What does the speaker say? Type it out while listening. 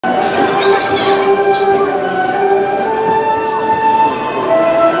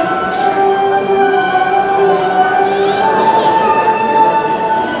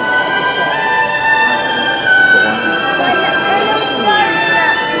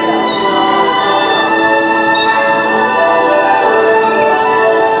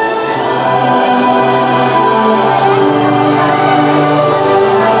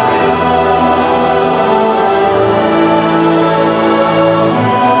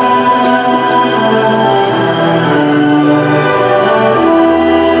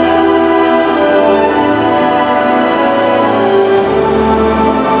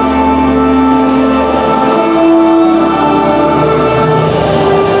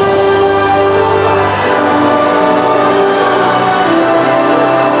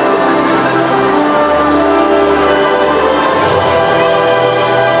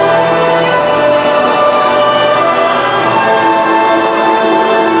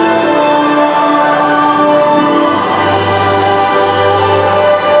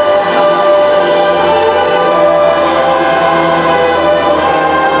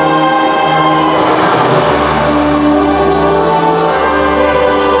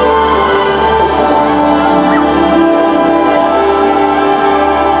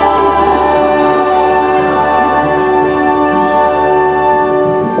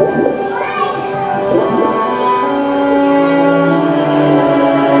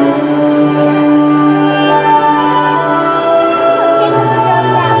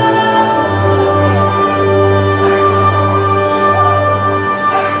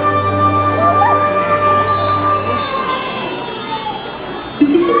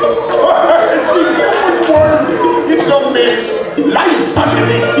It's a mess. Life under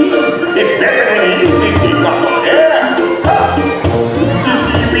the sea is better than anything we got up there. The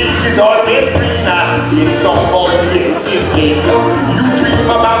seaweed is always greener in somebody else's lake. You dream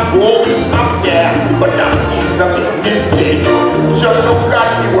about going up there, but that is a big mistake. Just look at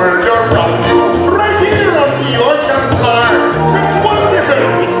the world around you, right here on the ocean floor. Such wonderful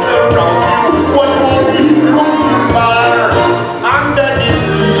things around you. What more are you looking for? Under the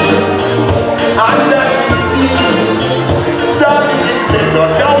sea, under the sea. Darling, it's better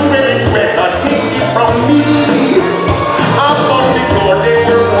down when it's wetter. Take it from me. Up on the shore, they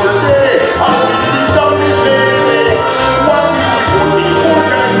were all day. Out in the sun is day. What will we go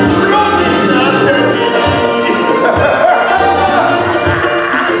to the ocean? Floating under the sea.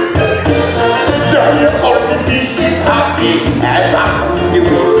 There, all the fish is happy as I food the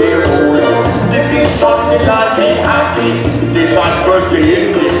world they roll. The fish on the land they happy. The sun will be in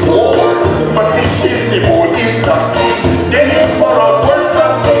the hole. But fish in the bowl is not key. They aim for a worse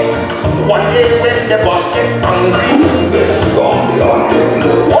of fate. One day when the boss get hungry, they're gone beyond.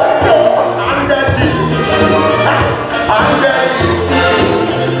 What no? Under the sea, under the sea.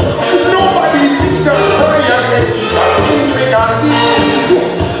 Nobody beat us fires and eat us things we can see.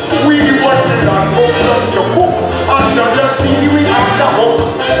 We want the land for us to cook. Under the sea we have the hope.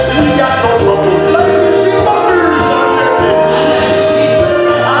 We got no trouble like the bubbles under the sea.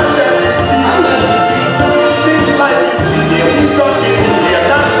 Under the sea. Since life is here, we've got things here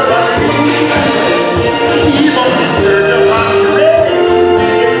naturally. Even the surgeon has to ready.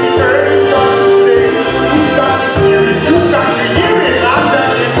 If the earth is done today, we've got to hear it. You've got to hear it under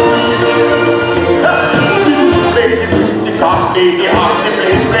the sea. Play the cop, play the hop, the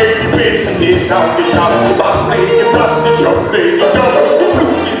place, play the bass, and they shout the chop. The bass, play the brass, the drum, play the drum. The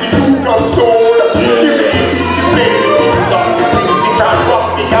flute is the tune of soul. The bass is the play, the drum, the string, the chant, rock,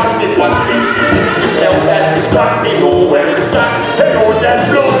 the young, the one, the smell that is black, they know where it's at, they know that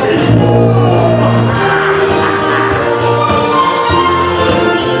blood is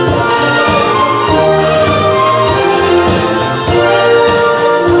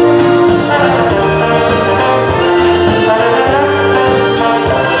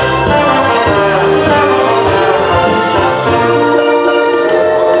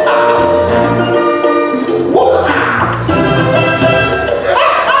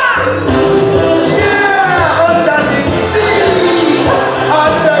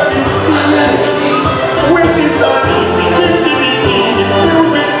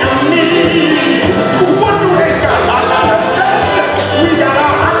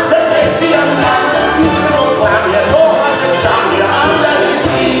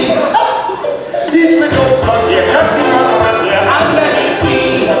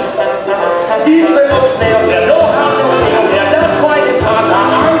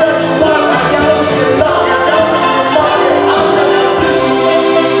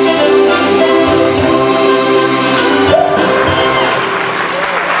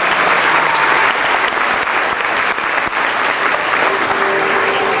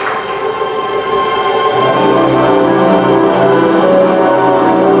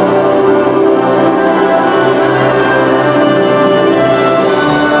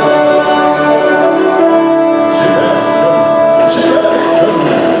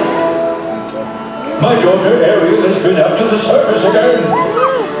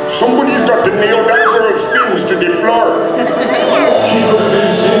somebody's got to nail that girl's fins to the floor. She could have been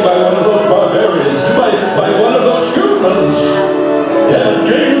seen by one of those barbarians, by one of those humans. They're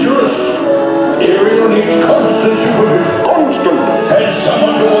dangerous. Ariel needs constant supervision. Constant. And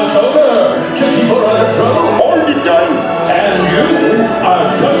someone to watch over her, to keep her out of trouble. All the time. And you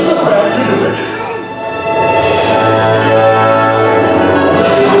are just the crowd to do it.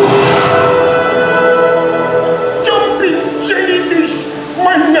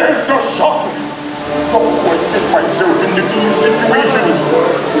 Shot. Don't get myself into these situations.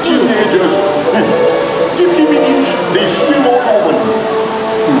 Teenagers, give me an inch, they swim all over.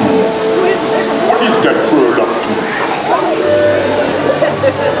 What is that bird up to?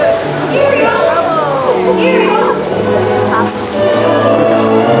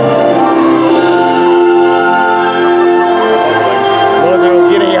 Ones I'm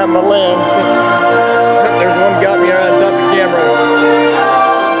getting out my lens. There's one got me right on top of the camera.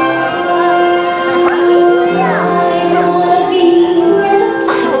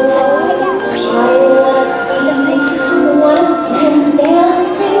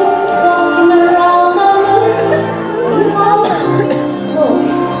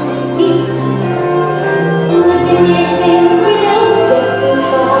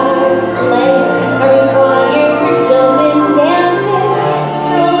 Legs are required for jumping, dancing,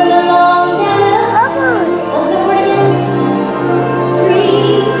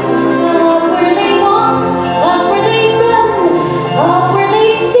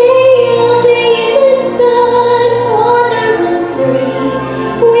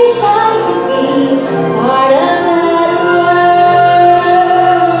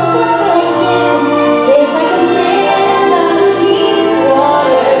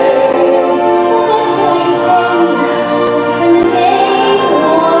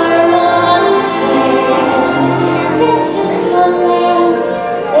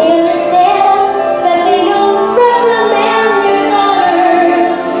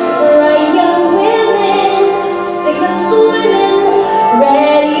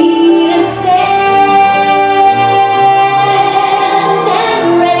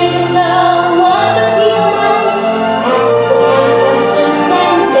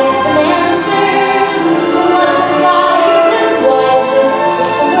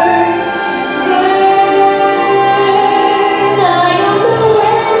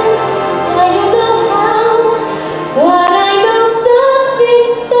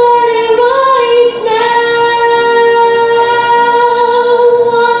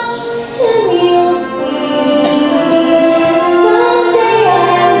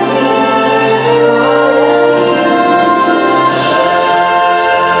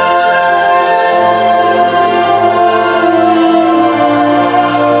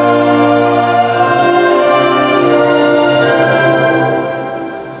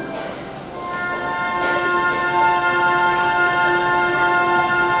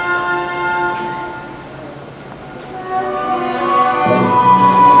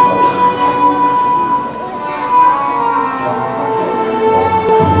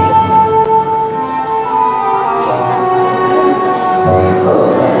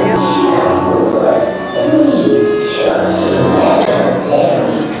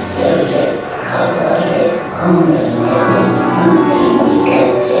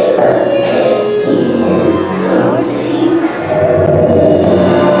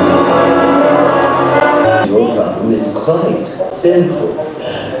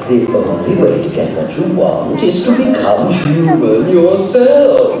 The only way to get what you want is to become human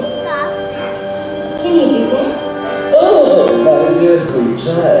yourself. Can you do that? Oh, my dear sweet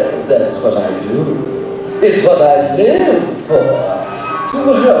child, that's what I do. It's what I live for. To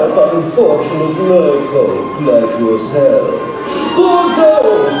help unfortunate merfolk like yourself. For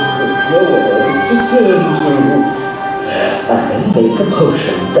souls for yours to turn to. I make a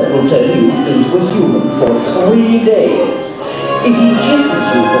potion that will turn you into a human for 3 days. If he kisses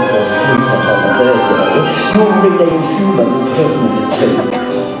you before sunset on the third day, you'll remain human permanently.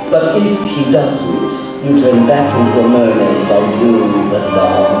 But if he doesn't, you turn back into a mermaid and you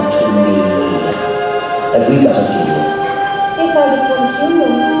belong to me. Have we got a deal? If I become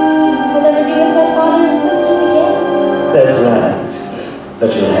human, I'll never be with my father and sisters again. That's right. But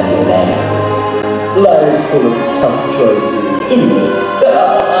you'll have your man. Life's full of tough choices, isn't it?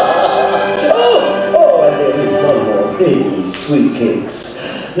 Oh, and there is one more thing, sweet cakes.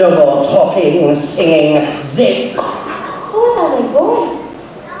 No more talking, singing, zip. Oh, about my voice.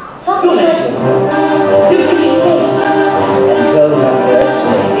 How Look can at your looks, your pretty face. And don't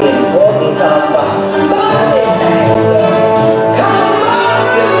underestimate the importance of body language. Come on,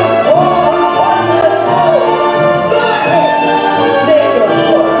 you poor wonderful. Go ahead, make your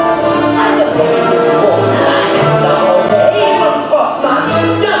choice. I'm the biggest woman I have done all day. It won't cost much,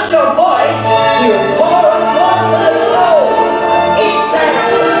 just your voice. You poor unfortunate soul. It's sad.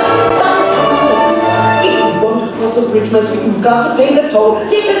 If you want to cross a bridge, my sweet, you've got to pay the toll.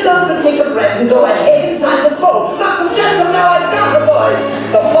 Take a dump and take a breath and go ahead inside the scroll. Not some gentle, now I've got the boys.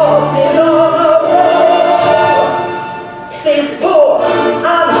 The boss is on the road. This poor,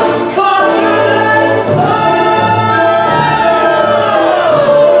 unfortunate soul.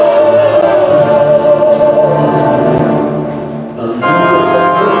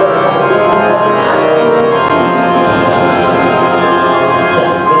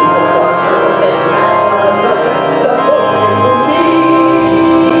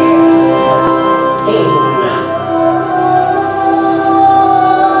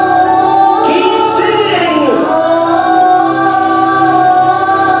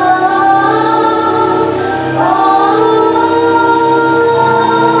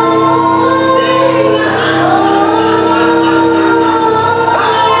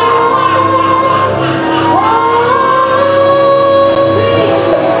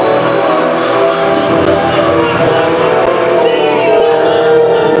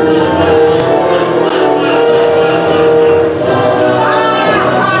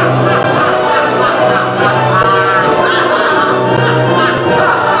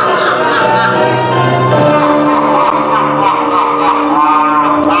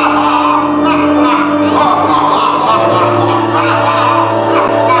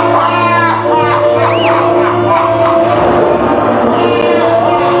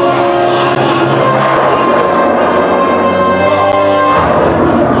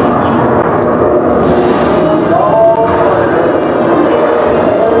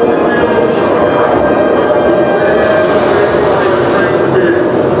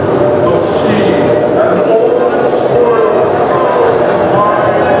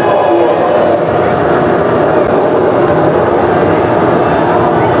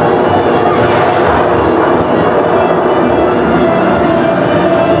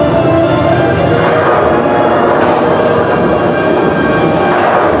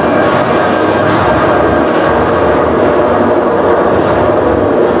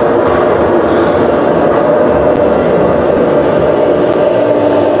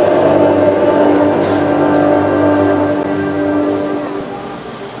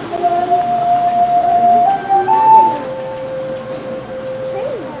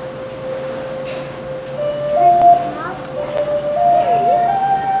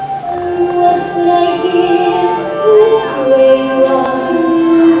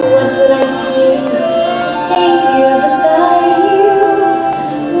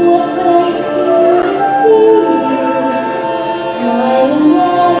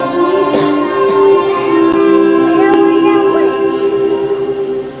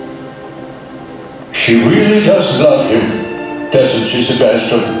 She really does love him, doesn't she,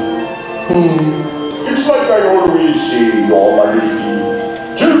 Sebastian? It's like I always say, Your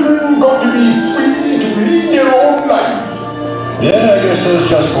Majesty. Children got to be free to lead their own lives. Then I guess there's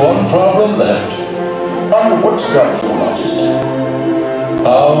just one problem left. And what's that, Your Majesty?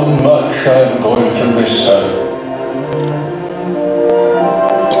 How much I'm going to miss her.